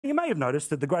You may have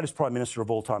noticed that the greatest Prime Minister of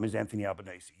all time is Anthony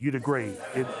Albanese. You'd agree.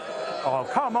 Oh,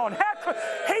 come on.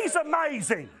 He's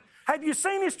amazing. Have you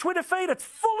seen his Twitter feed? It's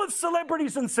full of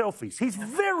celebrities and selfies. He's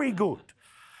very good.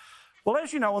 Well,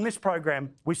 as you know, on this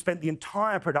program, we spent the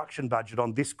entire production budget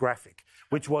on this graphic,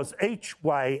 which was each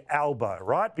way Albo,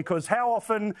 right? Because how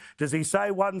often does he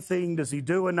say one thing? Does he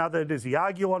do another? Does he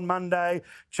argue on Monday?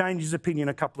 Change his opinion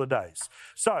a couple of days?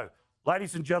 So,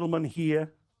 ladies and gentlemen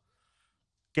here,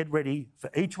 get ready for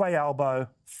Each Way Albo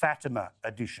Fatima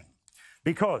edition.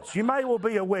 Because you may well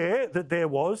be aware that there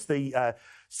was the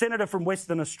Senator from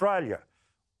Western Australia,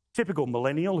 typical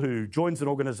millennial who joins an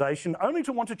organisation only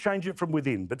to want to change it from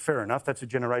within. But fair enough, that's a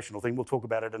generational thing. We'll talk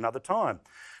about it another time.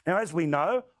 Now, as we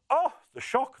know, the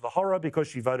shock, the horror, because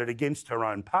she voted against her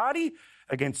own party,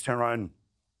 against her own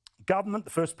government,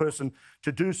 the first person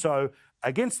to do so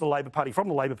against the Labor Party, from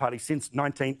the Labor Party since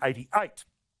 1988.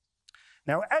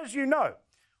 Now, as you know,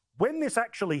 when this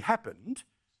actually happened,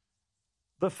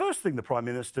 the first thing the Prime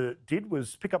Minister did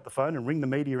was pick up the phone and ring the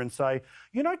media and say,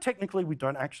 you know, technically we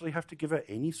don't actually have to give her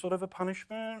any sort of a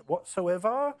punishment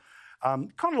whatsoever.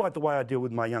 Kind of like the way I deal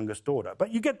with my youngest daughter.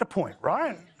 But you get the point,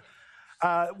 right?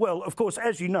 Well, of course,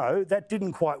 as you know, that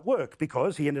didn't quite work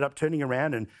because he ended up turning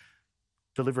around and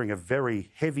delivering a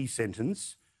very heavy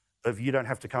sentence of you don't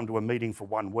have to come to a meeting for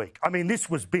 1 week. I mean, this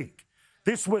was big.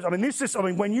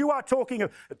 When you are talking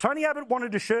of... Tony Abbott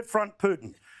wanted to shirt front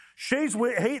Putin.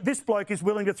 This bloke is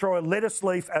willing to throw a lettuce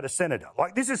leaf at a senator.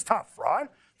 Like, this is tough, right?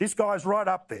 This guy's right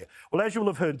up there. Well, as you will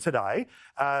have heard today,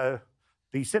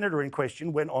 the senator in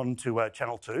question went on to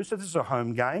Channel 2, so this is a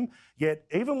home game. Yet,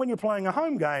 even when you're playing a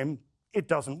home game, it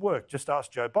doesn't work. Just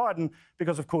ask Joe Biden,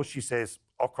 because, of course, she says,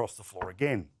 I'll cross the floor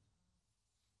again.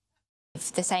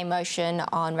 If the same motion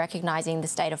on recognising the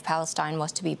state of Palestine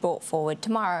was to be brought forward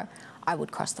tomorrow, I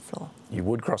would cross the floor. You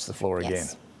would cross the floor again?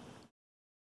 Yes.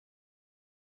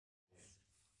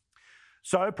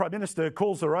 So, Prime Minister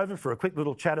calls her over for a quick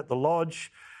little chat at the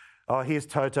lodge. Oh, here's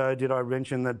Toto. Did I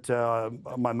mention that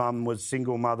my mum was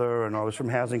single mother and I was from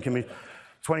Housing Commission?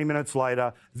 20 minutes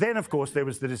later. Then, of course, there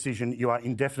was the decision you are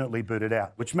indefinitely booted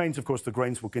out, which means, of course, the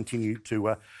Greens will continue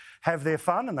to have their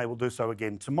fun and they will do so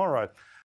again tomorrow.